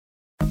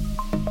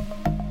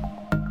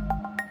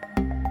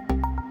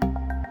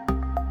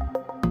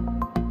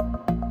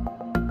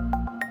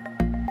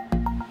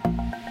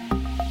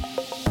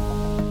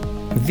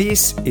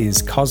This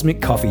is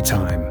Cosmic Coffee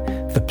Time,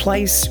 the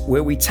place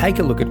where we take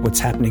a look at what's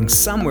happening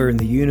somewhere in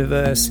the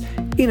universe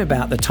in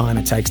about the time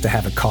it takes to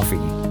have a coffee.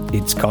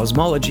 It's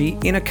cosmology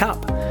in a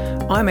cup.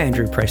 I'm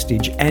Andrew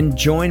Prestige, and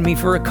join me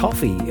for a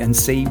coffee and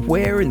see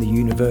where in the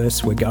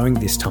universe we're going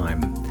this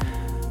time.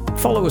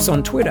 Follow us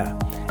on Twitter,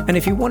 and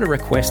if you want to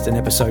request an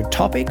episode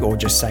topic or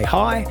just say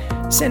hi,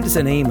 send us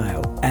an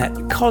email at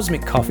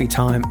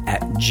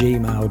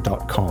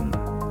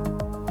cosmiccoffeetime@gmail.com.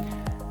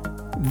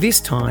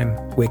 This time,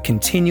 we're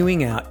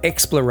continuing our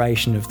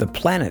exploration of the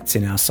planets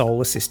in our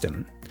solar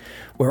system.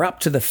 We're up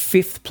to the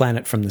 5th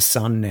planet from the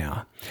Sun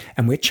now,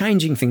 and we're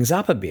changing things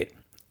up a bit.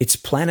 It's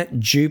planet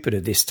Jupiter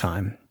this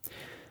time.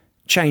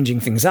 Changing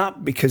things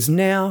up because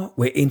now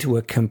we're into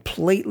a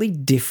completely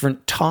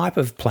different type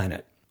of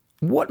planet.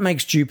 What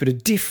makes Jupiter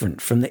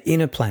different from the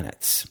inner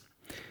planets?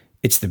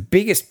 It's the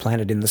biggest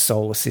planet in the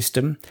solar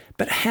system,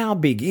 but how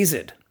big is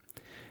it?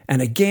 And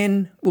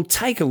again, we'll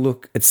take a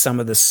look at some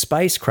of the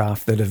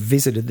spacecraft that have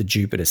visited the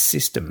Jupiter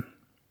system.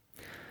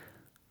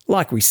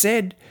 Like we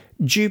said,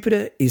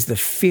 Jupiter is the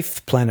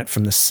 5th planet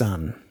from the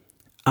Sun.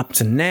 Up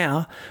to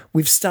now,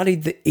 we've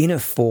studied the inner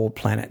 4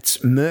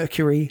 planets,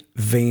 Mercury,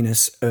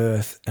 Venus,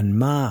 Earth, and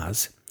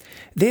Mars.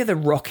 They're the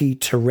rocky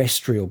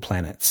terrestrial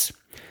planets.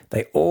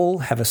 They all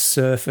have a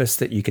surface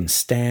that you can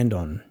stand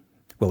on.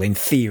 Well, in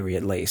theory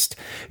at least.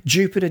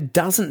 Jupiter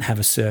doesn't have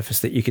a surface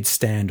that you could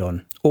stand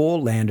on or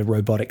land a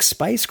robotic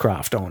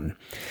spacecraft on.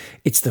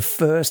 It's the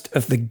first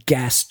of the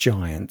gas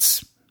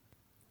giants.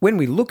 When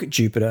we look at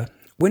Jupiter,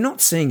 we're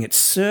not seeing its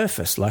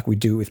surface like we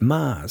do with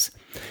Mars,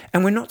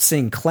 and we're not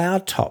seeing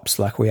cloud tops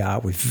like we are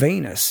with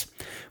Venus.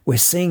 We're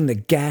seeing the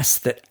gas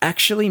that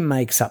actually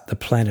makes up the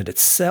planet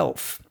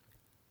itself.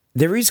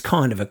 There is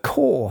kind of a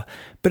core,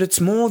 but it's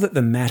more that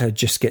the matter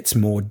just gets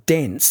more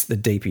dense the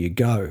deeper you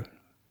go.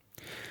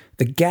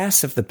 The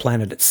gas of the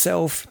planet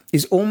itself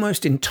is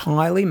almost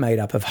entirely made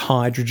up of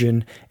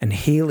hydrogen and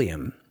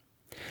helium.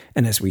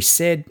 And as we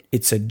said,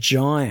 it's a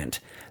giant.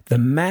 The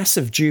mass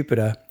of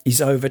Jupiter is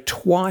over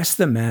twice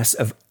the mass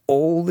of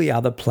all the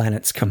other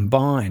planets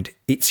combined.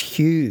 It's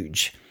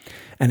huge.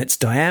 And its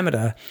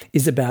diameter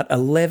is about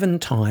 11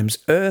 times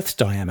Earth's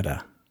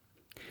diameter.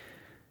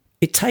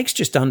 It takes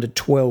just under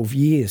 12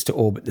 years to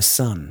orbit the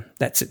Sun.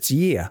 That's its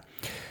year.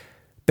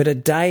 But a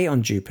day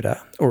on Jupiter,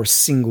 or a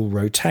single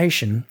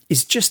rotation,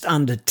 is just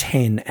under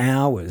 10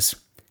 hours.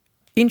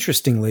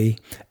 Interestingly,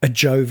 a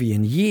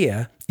Jovian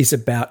year is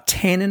about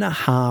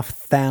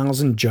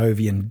 10,500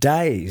 Jovian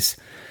days.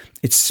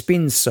 It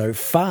spins so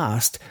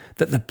fast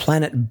that the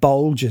planet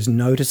bulges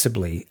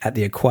noticeably at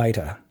the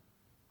equator.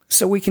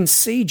 So we can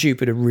see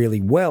Jupiter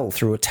really well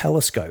through a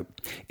telescope.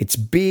 It's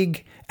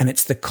big and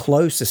it's the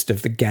closest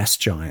of the gas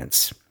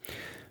giants.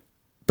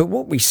 But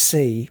what we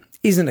see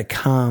isn't a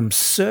calm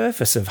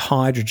surface of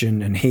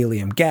hydrogen and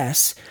helium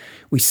gas.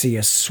 We see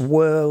a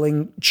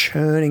swirling,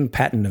 churning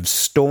pattern of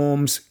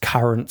storms,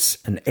 currents,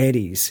 and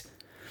eddies.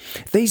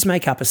 These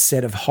make up a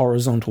set of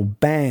horizontal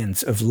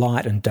bands of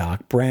light and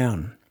dark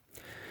brown.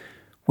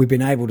 We've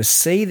been able to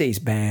see these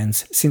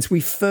bands since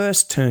we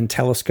first turned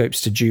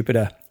telescopes to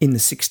Jupiter in the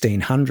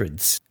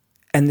 1600s.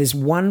 And there's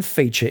one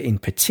feature in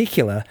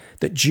particular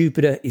that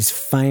Jupiter is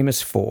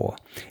famous for.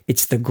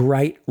 It's the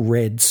Great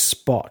Red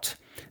Spot.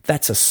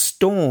 That's a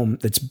storm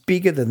that's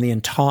bigger than the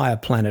entire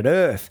planet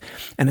Earth,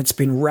 and it's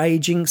been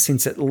raging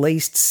since at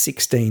least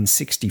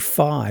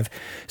 1665,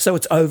 so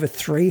it's over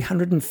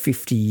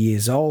 350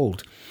 years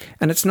old,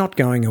 and it's not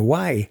going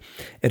away.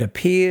 It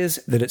appears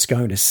that it's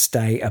going to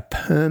stay a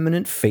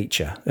permanent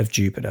feature of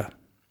Jupiter.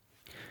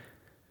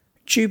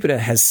 Jupiter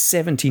has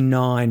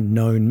 79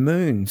 known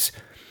moons.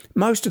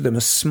 Most of them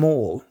are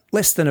small,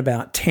 less than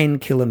about 10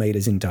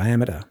 kilometres in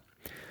diameter.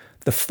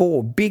 The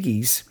 4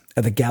 biggies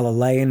are the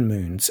Galilean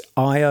moons,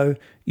 Io,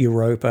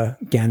 Europa,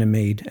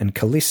 Ganymede and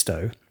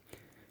Callisto.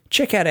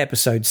 Check out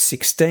episode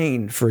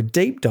 16 for a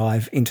deep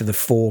dive into the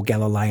 4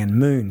 Galilean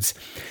moons.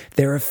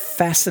 They're a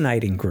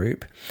fascinating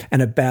group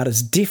and about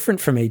as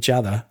different from each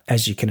other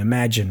as you can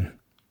imagine.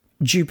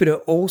 Jupiter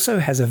also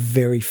has a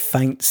very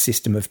faint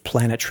system of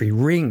planetary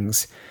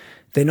rings.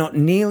 They're not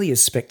nearly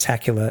as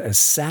spectacular as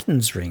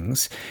Saturn's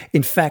rings.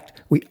 In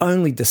fact, we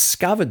only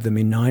discovered them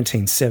in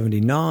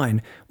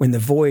 1979 when the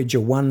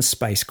Voyager 1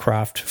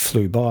 spacecraft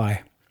flew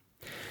by.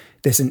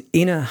 There's an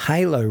inner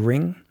halo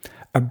ring,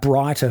 a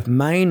brighter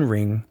main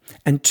ring,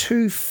 and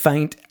 2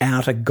 faint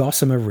outer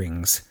gossamer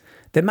rings.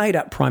 They're made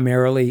up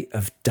primarily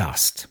of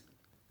dust.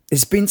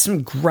 There's been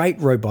some great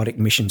robotic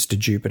missions to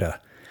Jupiter.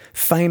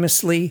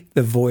 Famously,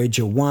 the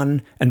Voyager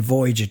 1 and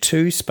Voyager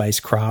 2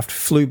 spacecraft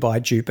flew by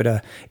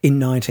Jupiter in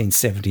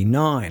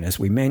 1979, as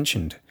we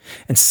mentioned,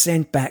 and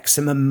sent back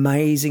some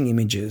amazing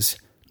images,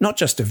 not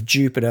just of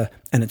Jupiter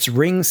and its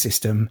ring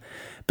system,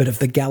 but of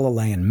the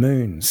Galilean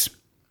moons.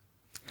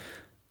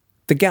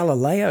 The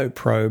Galileo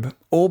probe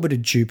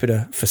orbited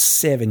Jupiter for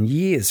 7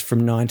 years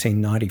from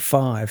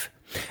 1995,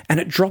 and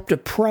it dropped a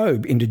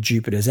probe into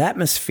Jupiter's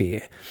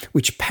atmosphere,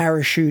 which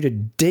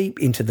parachuted deep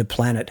into the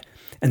planet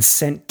and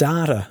sent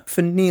data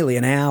for nearly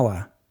an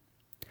hour.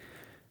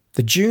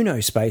 The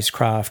Juno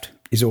spacecraft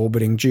is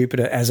orbiting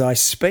Jupiter as I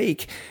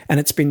speak, and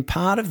it's been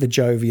part of the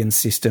Jovian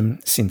system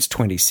since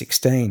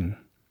 2016.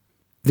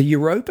 The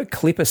Europa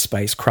Clipper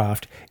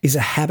spacecraft is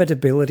a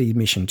habitability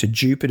mission to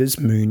Jupiter's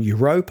moon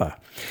Europa.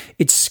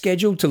 It's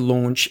scheduled to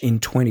launch in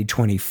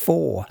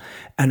 2024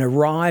 and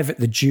arrive at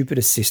the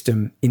Jupiter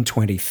system in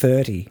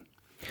 2030.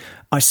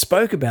 I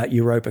spoke about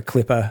Europa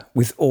Clipper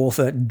with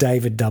author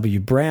David W.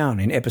 Brown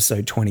in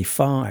episode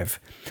 25.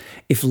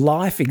 If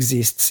life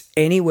exists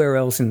anywhere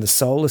else in the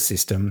solar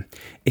system,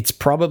 it's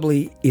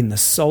probably in the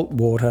salt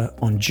water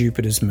on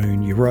Jupiter's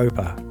moon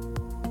Europa.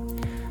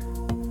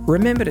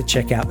 Remember to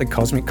check out the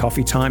Cosmic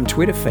Coffee Time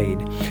Twitter feed,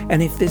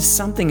 and if there's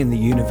something in the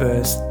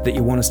universe that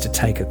you want us to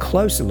take a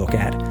closer look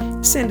at,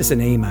 send us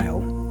an email.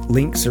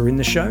 Links are in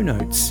the show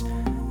notes.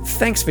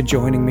 Thanks for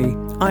joining me.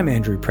 I'm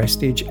Andrew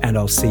Prestige, and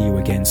I'll see you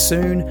again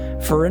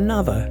soon for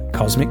another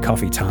Cosmic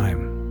Coffee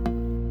Time.